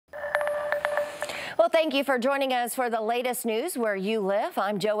Thank you for joining us for the latest news where you live.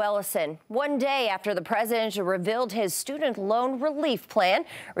 I'm Joe Ellison. One day after the president revealed his student loan relief plan,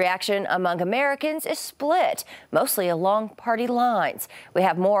 reaction among Americans is split, mostly along party lines. We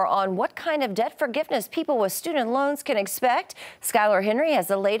have more on what kind of debt forgiveness people with student loans can expect. Skylar Henry has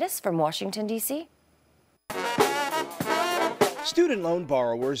the latest from Washington, D.C. Student loan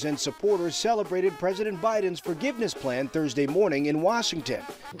borrowers and supporters celebrated President Biden's forgiveness plan Thursday morning in Washington.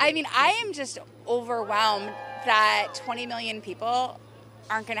 I mean, I am just overwhelmed that 20 million people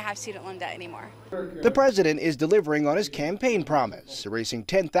aren't going to have student loan debt anymore. The president is delivering on his campaign promise, erasing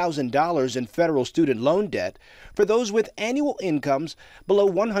 $10,000 in federal student loan debt for those with annual incomes below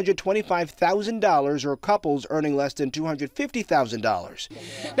 $125,000 or couples earning less than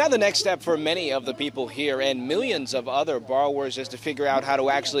 $250,000. Now the next step for many of the people here and millions of other borrowers is to figure out how to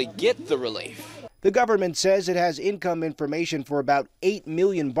actually get the relief. The government says it has income information for about 8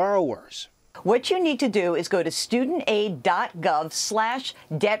 million borrowers. What you need to do is go to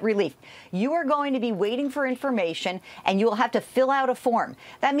studentaid.gov/debt relief. You are going to be waiting for information, and you will have to fill out a form.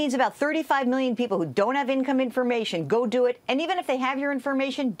 That means about 35 million people who don't have income information go do it, and even if they have your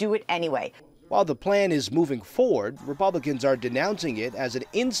information, do it anyway. While the plan is moving forward, Republicans are denouncing it as an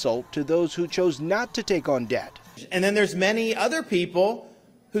insult to those who chose not to take on debt. And then there's many other people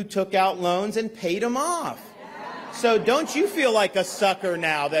who took out loans and paid them off. So don't you feel like a sucker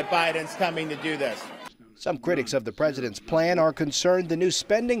now that Biden's coming to do this? Some critics of the president's plan are concerned the new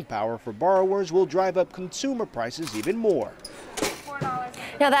spending power for borrowers will drive up consumer prices even more.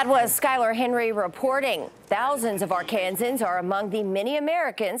 Now, that was Skylar Henry reporting. Thousands of Arkansans are among the many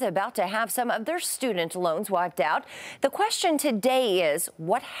Americans about to have some of their student loans wiped out. The question today is,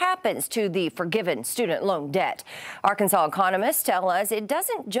 what happens to the forgiven student loan debt? Arkansas economists tell us it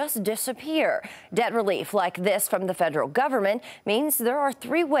doesn't just disappear. Debt relief like this from the federal government means there are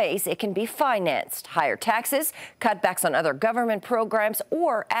 3 ways it can be financed: higher taxes, cutbacks on other government programs,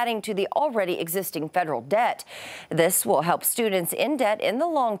 or adding to the already existing federal debt. This will help students in debt in the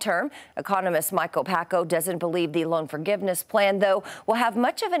long term. Economist Michael Packo doesn't believe the loan forgiveness plan, though, will have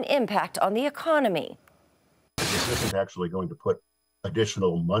much of an impact on the economy. This isn't actually going to put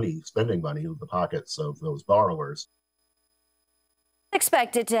additional money, spending money, in the pockets of those borrowers.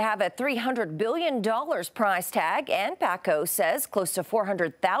 Expected to have a $300 billion price tag, and Packo says close to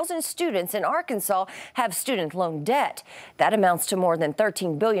 400,000 students in Arkansas have student loan debt. That amounts to more than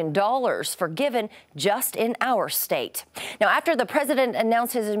 $13 billion forgiven just in our state. Now, after the president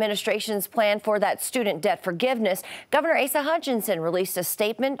announced his administration's plan for that student debt forgiveness, Governor Asa Hutchinson released a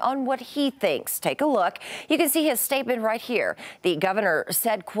statement on what he thinks. Take a look. You can see his statement right here. The governor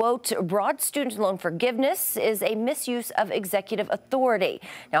said, quote, "Broad student loan forgiveness is a misuse of executive authority."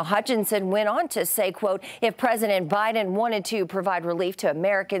 Now, Hutchinson went on to say, quote, "If President Biden wanted to provide relief to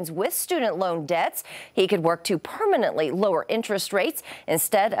Americans with student loan debts, he could work to permanently lower interest rates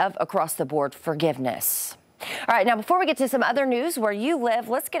instead of across-the-board forgiveness." All right, now before we get to some other news where you live,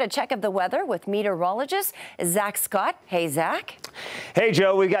 let's get a check of the weather with meteorologist Zach Scott. Hey, Zach. Hey,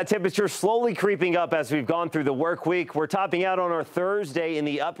 Joe. We've got temperatures slowly creeping up as we've gone through the work week. We're topping out on our Thursday in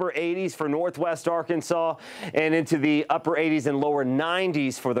the upper 80s for northwest Arkansas and into the upper 80s and lower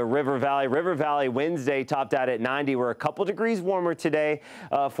 90s for the River Valley. River Valley Wednesday topped out at 90. We're a couple degrees warmer today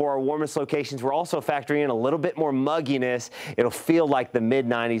for our warmest locations. We're also factoring in a little bit more mugginess. It'll feel like the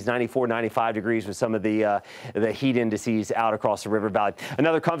mid-90s, 94, 95 degrees with some of the heat indices out across the River Valley.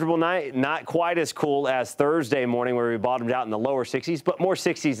 Another comfortable night, not quite as cool as Thursday morning where we bottomed out in the lower 60s, but more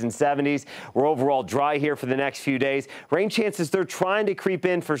 60s and 70s. We're overall dry here for the next few days. Rain chances, they're trying to creep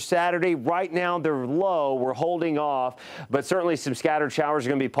in for Saturday. Right now, they're low. We're holding off, but certainly some scattered showers are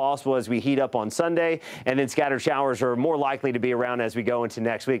going to be possible as we heat up on Sunday, and then scattered showers are more likely to be around as we go into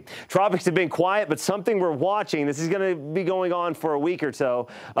next week. Tropics have been quiet, but something we're watching. This is going to be going on for a week or so,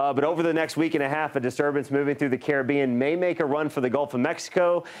 but over the next week and a half, a disturbance moving through the Caribbean may make a run for the Gulf of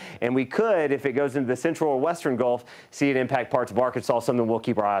Mexico, and we could, if it goes into the central or western Gulf, see it impact parts of Arkansas, something we'll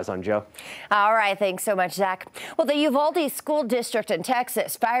keep our eyes on, Joe. All right, thanks so much, Zach. Well, the Uvalde School District in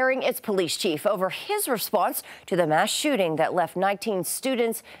Texas firing its police chief over his response to the mass shooting that left 19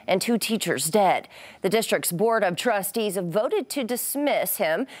 students and 2 teachers dead. The district's Board of Trustees voted to dismiss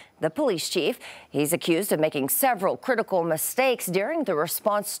him, the police chief. He's accused of making several critical mistakes during the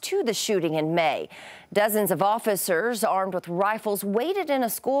response to the shooting in May. Dozens of officers armed with rifles waited in a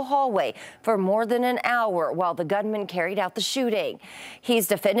school hallway for more than an hour while the gunman carried out the shooting. He's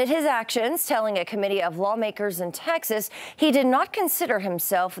defended his actions, telling a committee of lawmakers in Texas he did not consider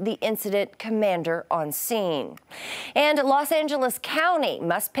himself the incident commander on scene. And Los Angeles County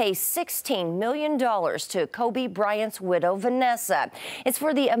must pay $16 million to Kobe Bryant's widow, Vanessa. It's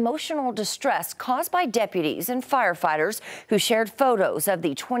for the emotional distress caused by deputies and firefighters who shared photos of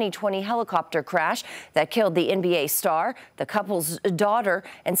the 2020 helicopter crash that killed the NBA star, the couple's daughter,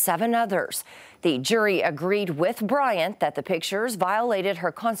 and 7 others. The jury agreed with Bryant that the pictures violated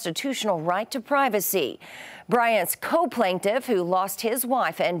her constitutional right to privacy. Bryant's co-plaintiff, who lost his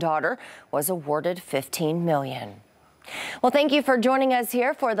wife and daughter, was awarded $15 million. Well, thank you for joining us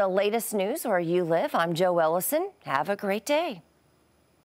here for the latest news where you live. I'm Jo Ellison. Have a great day.